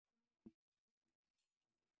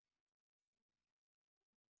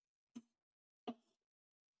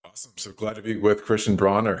Awesome. So glad to be with Christian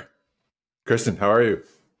Bronner. Christian, how are you?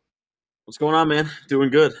 What's going on, man? Doing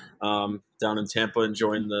good. Down in Tampa,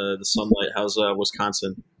 enjoying the sunlight. How's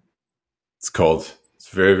Wisconsin? It's cold. It's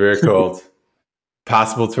very, very cold.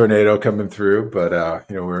 Possible tornado coming through, but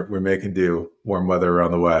we're making do. Warm weather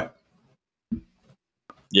around the way.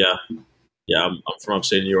 Yeah, yeah. I'm from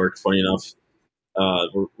upstate New York. Funny enough,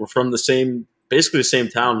 we're from basically the same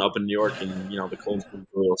town up in New York, and the cold's been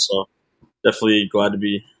brutal. So definitely glad to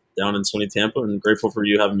be down in sunny Tampa, and grateful for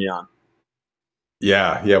you having me on.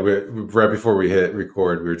 Yeah. Right before we hit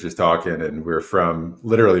record, we were just talking, and we're from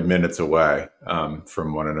literally minutes away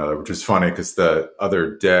from one another, which is funny because the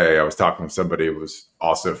other day I was talking with somebody who was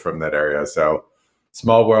also from that area. So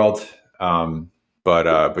small world,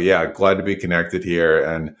 but yeah, glad to be connected here.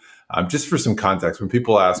 And just for some context, when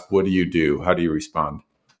people ask, "What do you do?" How do you respond?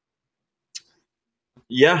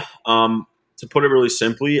 Yeah. To put it really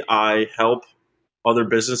simply, I help other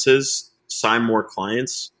businesses sign more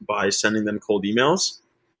clients by sending them cold emails.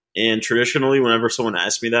 And traditionally, whenever someone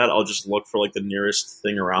asks me that, I'll just look for like the nearest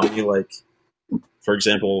thing around me. Like, for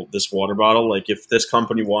example, this water bottle. Like, if this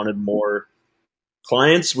company wanted more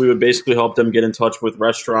clients, we would basically help them get in touch with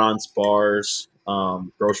restaurants, bars,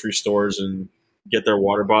 grocery stores, and get their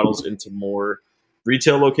water bottles into more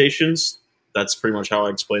retail locations. That's pretty much how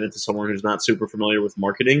I explain it to someone who's not super familiar with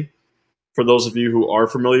marketing. For those of you who are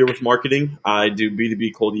familiar with marketing, I do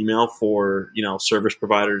B2B cold email for service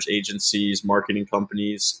providers, agencies, marketing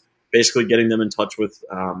companies, basically getting them in touch with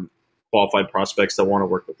qualified prospects that want to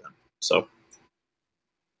work with them. So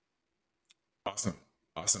Awesome.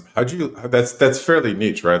 Awesome. That's fairly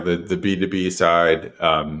niche, right? The B2B side.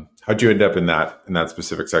 How'd you end up in that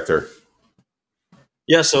specific sector?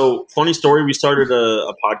 yeah, so funny story. We started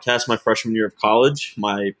a podcast my freshman year of college.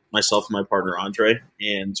 Myself and my partner Andre,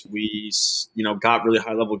 and we got really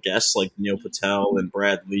high level guests like Neil Patel and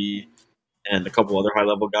Brad Lee and a couple other high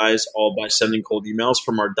level guys, all by sending cold emails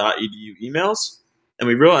from our .edu emails. And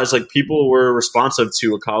we realized like people were responsive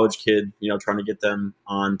to a college kid, trying to get them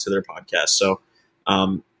onto their podcast. So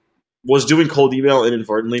was doing cold email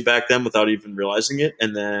inadvertently back then without even realizing it,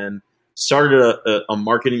 and then started a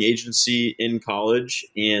marketing agency in college.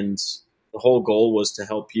 And the whole goal was to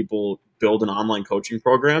help people build an online coaching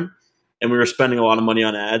program. And we were spending a lot of money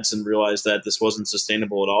on ads and realized that this wasn't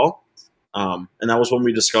sustainable at all. And that was when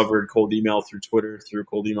we discovered cold email through Twitter, through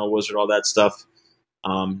Cold Email Wizard, all that stuff.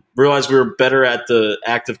 Realized we were better at the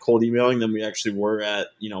act of cold emailing than we actually were at,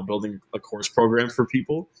 building a course program for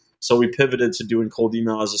people. So we pivoted to doing cold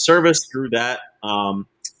email as a service through that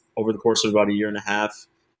over the course of about a year and a half,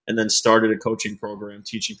 and then started a coaching program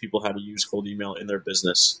teaching people how to use cold email in their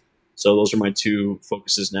business. So those are my two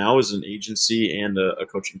focuses now, is an agency and a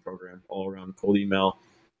coaching program all around cold email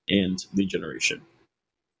and lead generation.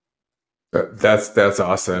 That's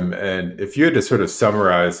awesome. And if you had to sort of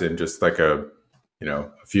summarize in just like a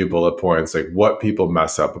few bullet points, like what people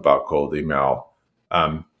mess up about cold email,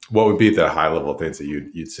 what would be the high level things that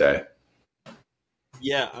you'd say?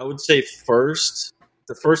 Yeah, I would say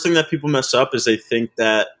the first thing that people mess up is they think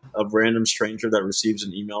that a random stranger that receives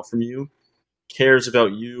an email from you cares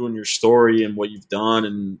about you and your story and what you've done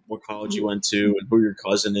and what college you went to and who your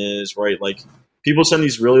cousin is, right? Like, people send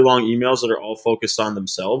these really long emails that are all focused on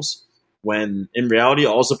themselves, when in reality,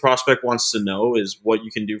 all the prospect wants to know is what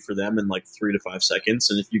you can do for them in like 3 to 5 seconds.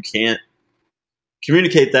 And if you can't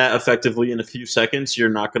communicate that effectively in a few seconds, you're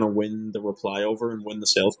not going to win the reply over and win the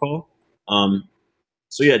sales call.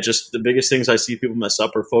 So yeah, just the biggest things I see people mess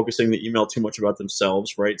up are focusing the email too much about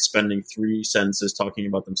themselves, right? Spending 3 sentences talking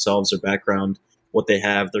about themselves, their background, what they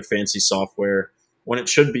have, their fancy software, when it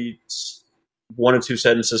should be 1 or 2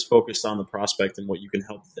 sentences focused on the prospect and what you can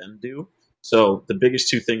help them do. So the biggest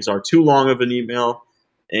 2 things are too long of an email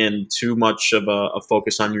and too much of a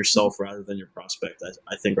focus on yourself rather than your prospect.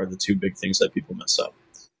 I think are the 2 big things that people mess up.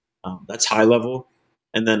 That's high level.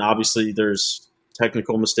 And then obviously there's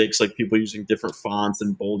technical mistakes like people using different fonts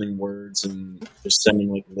and bolding words and just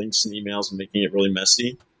sending like links and emails and making it really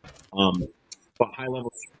messy. But high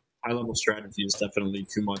level strategy is definitely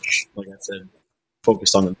too much, like I said,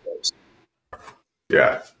 focused on themselves.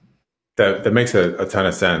 Yeah, that makes a ton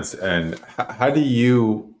of sense. And how do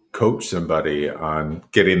you coach somebody on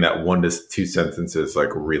getting that 1 to 2 sentences like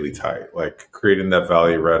really tight, like creating that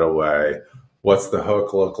value right away? What's the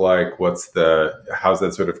hook look like? How's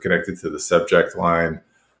that sort of connected to the subject line?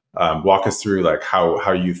 Walk us through like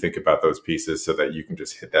how you think about those pieces so that you can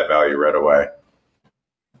just hit that value right away.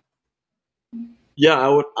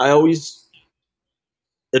 Yeah, I always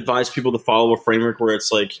advise people to follow a framework where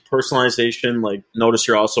it's like personalization. Like, notice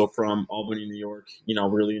you're also from Albany, New York.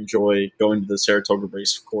 Really enjoy going to the Saratoga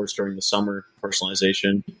race course during the summer.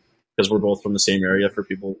 Personalization. because we're both from the same area for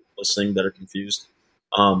people listening that are confused.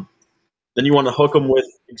 Then you want to hook them with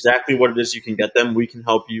exactly what it is you can get them. We can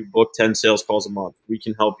help you book 10 sales calls a month. We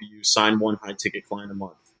can help you sign one high ticket client a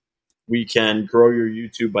month. We can grow your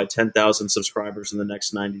YouTube by 10,000 subscribers in the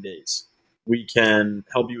next 90 days. We can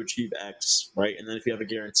help you achieve X, right? And then if you have a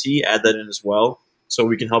guarantee, add that in as well. So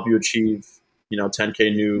we can help you achieve,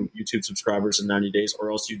 10K new YouTube subscribers in 90 days, or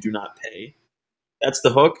else you do not pay. That's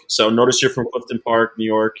the hook. So notice you're from Clifton Park, New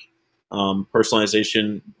York.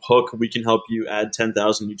 Personalization hook, we can help you add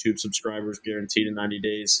 10,000 YouTube subscribers guaranteed in 90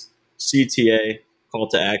 days. CTA, call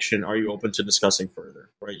to action, are you open to discussing further,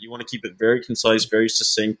 right? You want to keep it very concise, very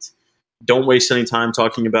succinct. Don't waste any time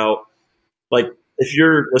talking about, like, if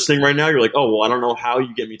you're listening right now, you're like, oh, well, I don't know how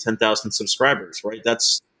you get me 10,000 subscribers, right?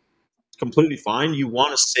 That's completely fine. You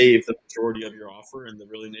want to save the majority of your offer and the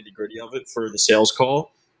really nitty gritty of it for the sales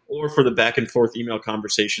call or for the back and forth email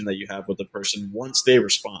conversation that you have with the person once they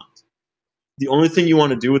respond. The only thing you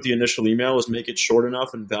want to do with the initial email is make it short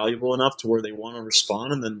enough and valuable enough to where they want to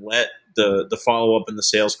respond, and then let the follow-up and the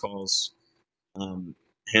sales calls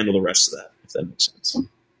handle the rest of that, if that makes sense.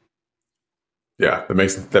 Yeah, that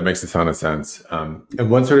makes a ton of sense. And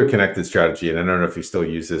one sort of connected strategy, and I don't know if you still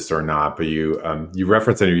use this or not, but you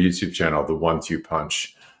reference on your YouTube channel the 1-2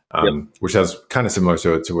 punch, which has kind of similar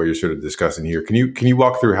to what you're sort of discussing here. Can you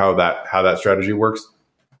walk through how that strategy works?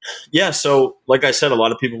 Yeah, so like I said, a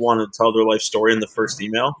lot of people want to tell their life story in the first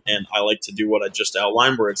email, and I like to do what I just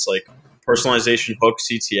outlined, where it's like personalization, hook,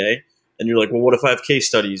 CTA, and you're like, well, what if I have case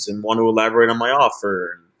studies and want to elaborate on my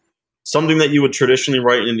offer? Something that you would traditionally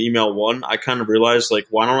write in email 1, I kind of realized, like,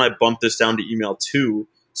 why don't I bump this down to email 2?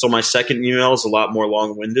 So my second email is a lot more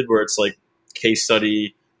long-winded, where it's like case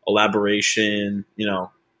study, elaboration,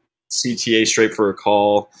 CTA straight for a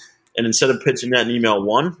call. And instead of pitching that in email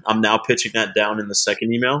 1, I'm now pitching that down in the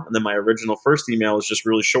second email. And then my original first email is just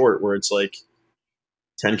really short, where it's like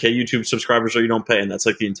 10K YouTube subscribers or you don't pay. And that's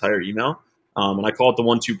like the entire email. And I call it the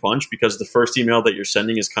 1-2 punch because the first email that you're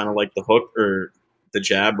sending is kind of like the hook or the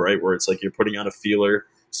jab, right? Where it's like you're putting out a feeler,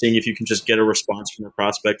 seeing if you can just get a response from the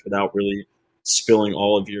prospect without really spilling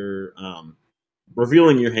all of your,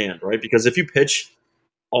 revealing your hand, right? Because if you pitch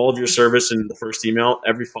all of your service in the first email,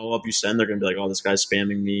 every follow-up you send, they're going to be like, oh, this guy's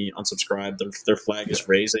spamming me, unsubscribe. Their flag is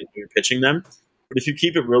raised that you're pitching them. But if you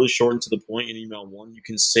keep it really short and to the point in email 1, you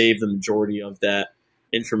can save the majority of that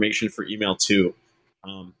information for email 2.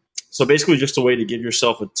 So basically just a way to give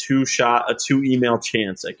yourself a 2-email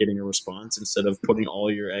chance at getting a response instead of putting all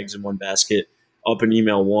your eggs in one basket up in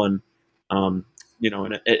email 1. And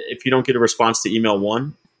if you don't get a response to email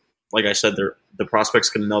 1, like I said, the prospect's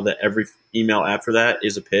going to know that every email after that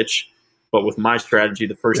is a pitch. But with my strategy,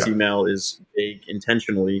 the first email is vague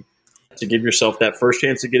intentionally to give yourself that first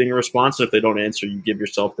chance of getting a response. And if they don't answer, you give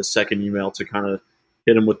yourself the second email to kind of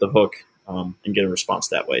hit them with the hook and get a response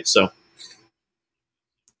that way. So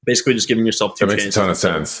basically just giving yourself 2 chances. That makes a ton of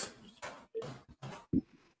sense.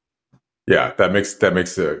 Yeah, that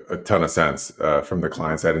makes a ton of sense from the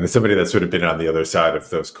client side. And as somebody that's sort of been on the other side of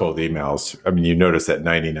those cold emails, I mean, you notice that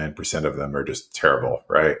 99% of them are just terrible,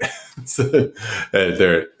 right? So,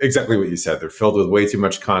 they're exactly what you said. They're filled with way too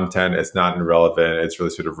much content. It's not irrelevant. It's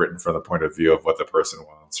really sort of written from the point of view of what the person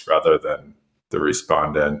wants rather than the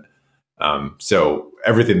respondent. So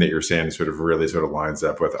everything that you're saying sort of really sort of lines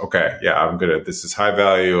up with, okay, yeah, this is high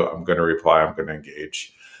value. I'm going to reply. I'm going to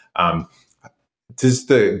engage. Just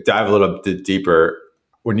to dive a little bit deeper,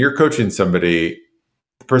 when you're coaching somebody,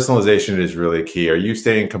 personalization is really key. Are you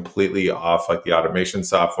staying completely off like the automation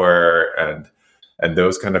software and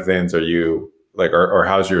those kind of things? Are you like, or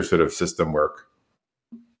how's your sort of system work?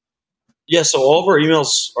 Yeah, so all of our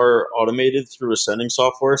emails are automated through a sending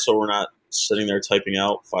software, so we're not sitting there typing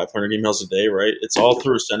out 500 emails a day, right? It's all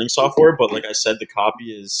through a sending software, but like I said, the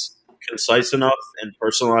copy is concise enough and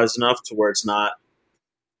personalized enough to where it's not,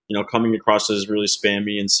 coming across as really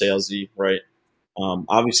spammy and salesy, right?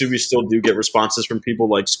 Obviously, we still do get responses from people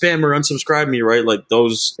like spam or unsubscribe me, right? Like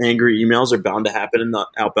those angry emails are bound to happen in the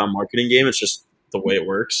outbound marketing game. It's just the way it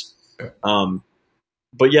works.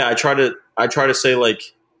 But yeah, I try to say like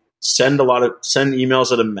send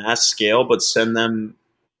emails at a mass scale, but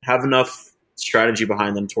have enough strategy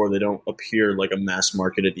behind them to where they don't appear like a mass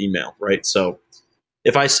marketed email, right? So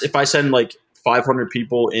if I send like 500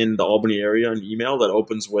 people in the Albany area an email that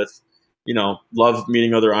opens with, love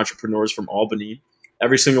meeting other entrepreneurs from Albany,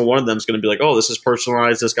 every single one of them is going to be like, oh, this is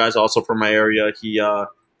personalized. This guy's also from my area. He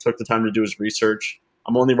took the time to do his research.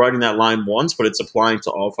 I'm only writing that line once, but it's applying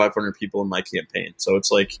to all 500 people in my campaign. So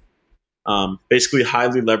it's like basically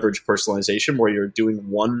highly leveraged personalization where you're doing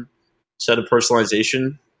one set of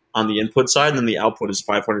personalization on the input side, and then the output is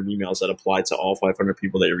 500 emails that apply to all 500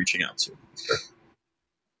 people that you're reaching out to.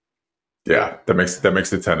 Yeah, that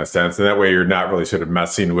makes a ton of sense. And that way you're not really sort of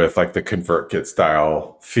messing with like the ConvertKit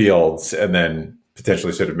style fields and then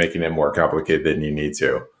potentially sort of making it more complicated than you need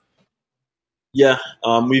to. Yeah,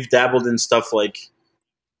 we've dabbled in stuff like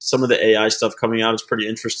some of the AI stuff coming out is pretty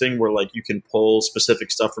interesting, where like you can pull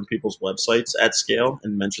specific stuff from people's websites at scale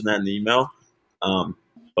and mention that in the email.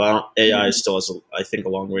 But AI still has, I think, a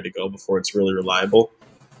long way to go before it's really reliable,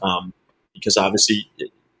 because obviously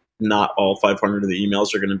not all 500 of the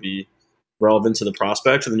emails are going to be relevant to the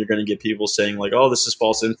prospect, and then you're going to get people saying like, "Oh, this is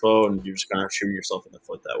false info," and you're just kind of shooting yourself in the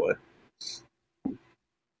foot that way.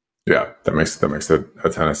 Yeah, that makes a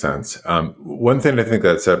ton of sense. One thing I think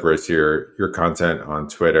that separates your content on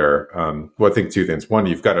Twitter, well, I think two things. One,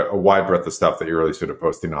 you've got a wide breadth of stuff that you're really sort of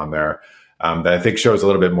posting on there that I think shows a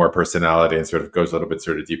little bit more personality and sort of goes a little bit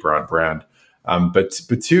sort of deeper on brand. But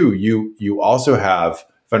two, you also have,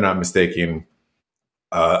 if I'm not mistaken,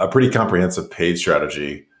 a pretty comprehensive paid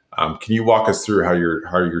strategy. Can you walk us through how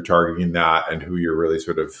you're targeting that and who you're really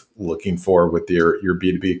sort of looking for with your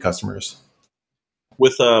B2B customers?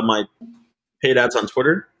 With my paid ads on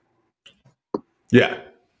Twitter? Yeah.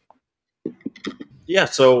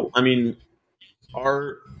 So, I mean,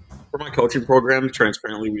 for my coaching program,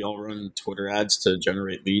 transparently, we all run Twitter ads to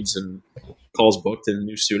generate leads and calls booked and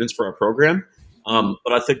new students for our program.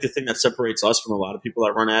 But I think the thing that separates us from a lot of people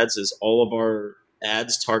that run ads is all of our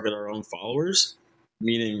ads target our own followers,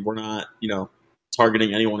 meaning we're not,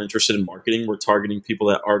 targeting anyone interested in marketing. We're targeting people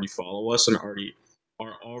that already follow us and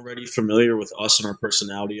are already familiar with us and our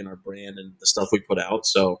personality and our brand and the stuff we put out.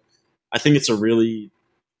 So I think it's a really,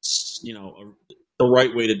 the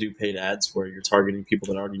right way to do paid ads, where you're targeting people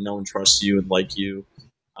that already know and trust you and like you,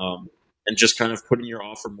 and just kind of putting your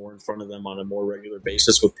offer more in front of them on a more regular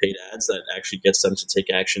basis with paid ads that actually gets them to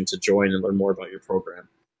take action to join and learn more about your program.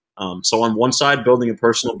 So on one side, building a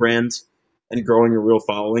personal brand and growing a real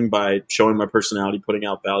following by showing my personality, putting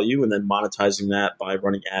out value, and then monetizing that by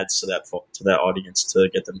running ads to that audience to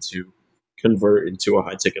get them to convert into a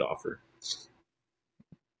high ticket offer.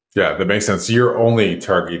 Yeah, that makes sense. So you're only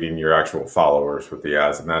targeting your actual followers with the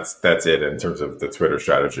ads, and that's it in terms of the Twitter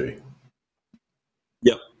strategy.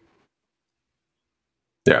 Yep.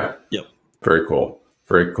 Yeah. Yep. Very cool.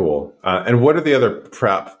 Very cool. And what are the other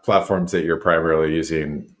platforms that you're primarily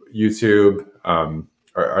using? YouTube.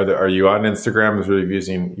 Are you on Instagram? Is really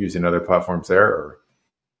using other platforms there? Or?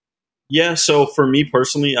 Yeah. So for me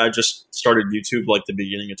personally, I just started YouTube like the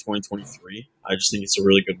beginning of 2023. I just think it's a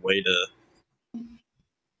really good way to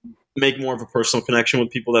make more of a personal connection with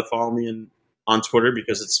people that follow me on Twitter,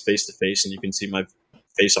 because it's face to face and you can see my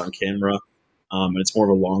face on camera. And it's more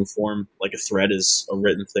of a long form. Like a thread is a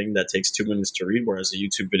written thing that takes 2 minutes to read, whereas a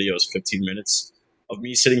YouTube video is 15 minutes of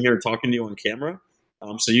me sitting here and talking to you on camera.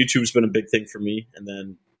 So YouTube's been a big thing for me. And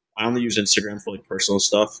then I only use Instagram for like personal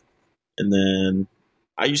stuff. And then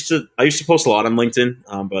I used to post a lot on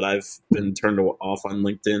LinkedIn, but I've been turned off on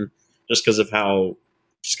LinkedIn just because of how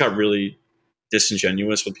it just got really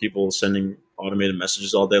disingenuous with people sending automated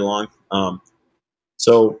messages all day long.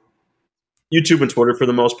 So YouTube and Twitter for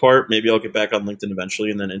the most part. Maybe I'll get back on LinkedIn eventually,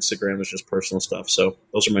 and then Instagram is just personal stuff. So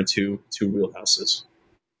those are my two wheelhouses.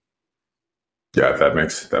 Yeah, that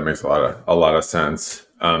makes a lot of sense.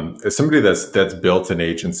 As somebody that's built an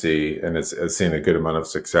agency and has seen a good amount of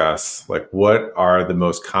success, like what are the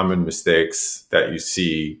most common mistakes that you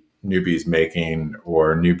see newbies making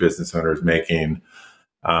or new business owners making,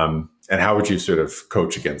 and how would you sort of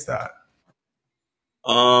coach against that?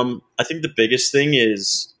 I think the biggest thing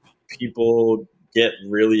is people get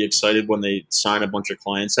really excited when they sign a bunch of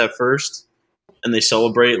clients at first, and they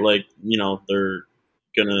celebrate like they're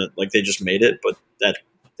gonna like they just made it. But that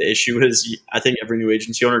the issue is, I think every new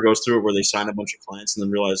agency owner goes through it, where they sign a bunch of clients and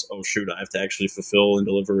then realize, oh shoot, I have to actually fulfill and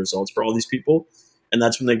deliver results for all these people. And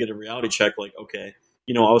that's when they get a reality check, like, okay,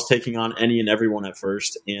 I was taking on any and everyone at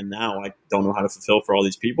first, and now I don't know how to fulfill for all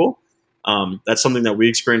these people. That's something that we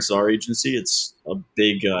experienced at our agency. It's a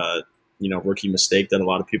big rookie mistake that a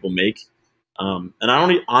lot of people make. And I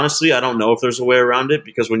don't know if there's a way around it,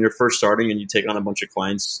 because when you're first starting and you take on a bunch of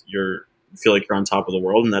clients, you feel like you're on top of the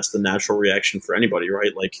world, and that's the natural reaction for anybody,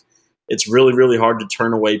 right? Like, it's really, really hard to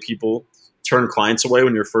turn clients away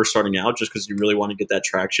when you're first starting out, just because you really want to get that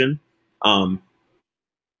traction.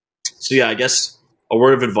 So yeah, I guess a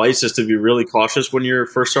word of advice is to be really cautious when you're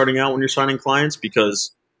first starting out, when you're signing clients,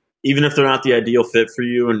 because even if they're not the ideal fit for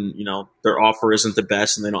you, and their offer isn't the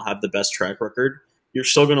best and they don't have the best track record, you're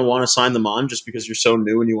still going to want to sign them on, just because you're so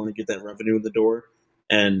new and you want to get that revenue in the door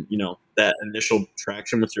and that initial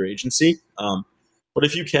traction with your agency. But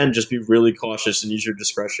if you can, just be really cautious and use your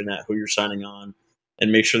discretion at who you're signing on,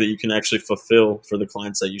 and make sure that you can actually fulfill for the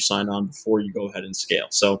clients that you sign on before you go ahead and scale.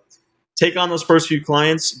 So take on those first few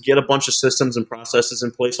clients, get a bunch of systems and processes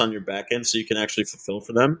in place on your back end so you can actually fulfill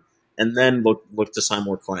for them, and then look to sign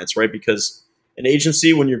more clients, right? Because an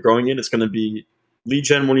agency, when you're growing it, it's going to be lead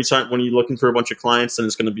gen when you're looking for a bunch of clients, then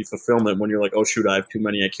it's going to be fulfillment when you're like, oh shoot, I have too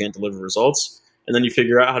many, I can't deliver results. And then you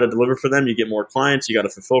figure out how to deliver for them, you get more clients, you got to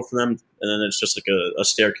fulfill for them, and then it's just like a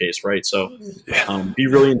staircase, right? So be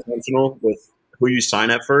really intentional with who you sign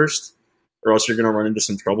at first, or else you're going to run into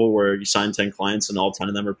some trouble where you sign 10 clients and all 10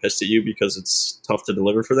 of them are pissed at you because it's tough to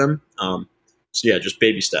deliver for them. So yeah, just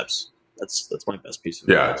baby steps. That's my best piece of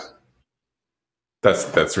advice.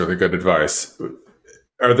 That's really good advice.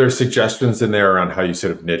 Are there suggestions in there around how you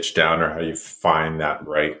sort of niche down or how you find that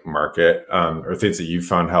right market, or things that you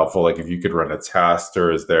found helpful? Like if you could run a test,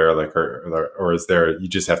 or is there or is there, you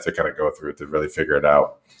just have to kind of go through it to really figure it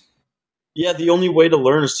out? Yeah, the only way to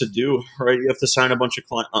learn is to do, right? You have to sign a bunch of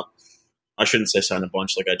clients. I shouldn't say sign a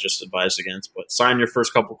bunch like I just advised against, but sign your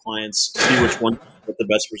first couple clients, see which one you get the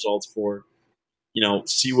best results for,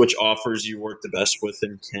 see which offers you work the best with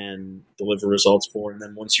and can deliver results for. And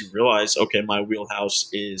then once you realize, okay, my wheelhouse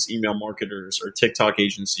is email marketers or TikTok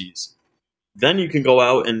agencies, then you can go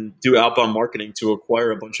out and do outbound marketing to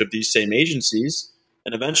acquire a bunch of these same agencies.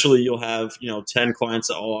 And eventually you'll have, 10 clients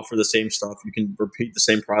that all offer the same stuff. You can repeat the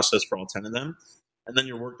same process for all 10 of them. And then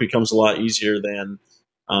your work becomes a lot easier than,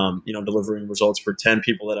 delivering results for 10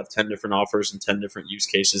 people that have 10 different offers and 10 different use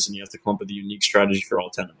cases. And you have to come up with a unique strategy for all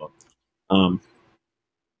 10 of them.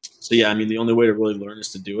 So yeah, the only way to really learn is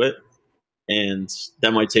to do it. And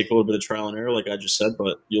that might take a little bit of trial and error, like I just said,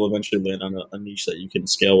 but you'll eventually land on a niche that you can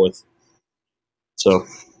scale with. So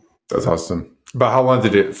that's awesome. But how long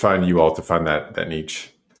did it find you all to find that niche?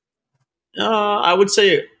 I would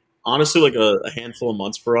say, honestly, like a handful of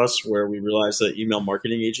months for us, where we realized that email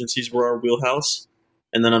marketing agencies were our wheelhouse.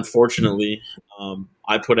 And then unfortunately,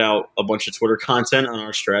 I put out a bunch of Twitter content on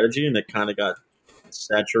our strategy, and it kind of got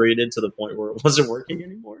saturated to the point where it wasn't working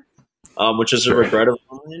anymore, which is a regret of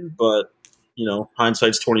mine, but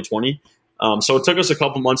hindsight's 2020. So it took us a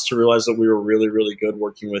couple months to realize that we were really, really good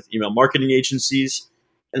working with email marketing agencies.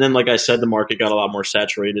 And then, like I said, the market got a lot more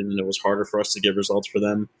saturated and it was harder for us to get results for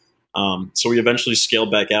them. So we eventually scaled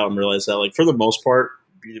back out and realized that, like, for the most part,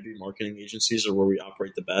 B2B marketing agencies are where we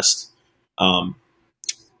operate the best.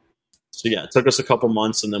 So yeah, it took us a couple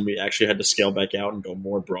months, and then we actually had to scale back out and go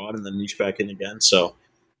more broad and then niche back in again. So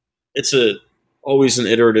it's always an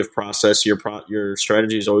iterative process. Your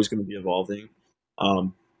strategy is always going to be evolving.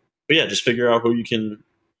 But yeah, just figure out who you can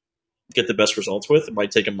get the best results with. It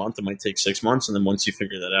might take a month, it might take 6 months. And then once you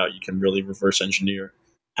figure that out, you can really reverse engineer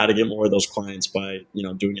how to get more of those clients by,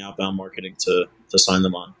 doing outbound marketing to sign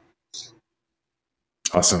them on.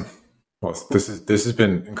 Awesome. Well, this has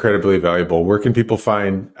been incredibly valuable. Where can people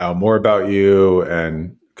find out more about you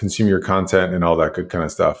and consume your content and all that good kind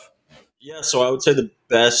of stuff? Yeah, so I would say the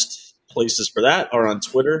best places for that are on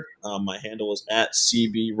Twitter. My handle is at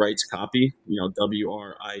CBWritesCopy,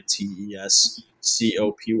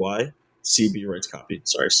 WRITESCOPY, CB Writes Copy.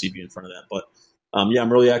 Sorry, CB in front of that. But yeah,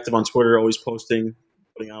 I'm really active on Twitter, always posting,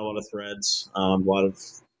 putting out a lot of threads, a lot of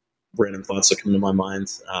random thoughts that come to my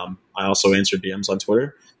mind. I also answer DMs on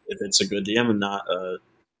Twitter if it's a good DM and not a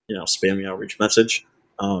spammy outreach message.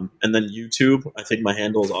 And then YouTube, I think my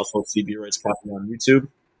handle is also CB Writes Copy on YouTube.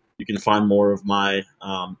 You can find more of my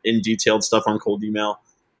in detailed stuff on cold email.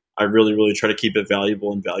 I really, really try to keep it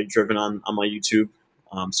valuable and value driven on my YouTube.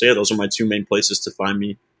 So yeah, those are my two main places to find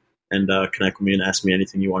me and connect with me and ask me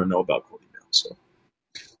anything you want to know about cold email. So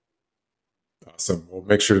awesome. We'll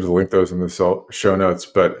make sure to link those in the show notes.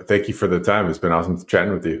 But thank you for the time. It's been awesome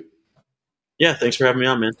chatting with you. Yeah, thanks for having me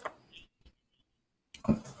on, man.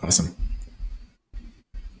 Awesome.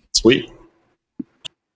 Sweet.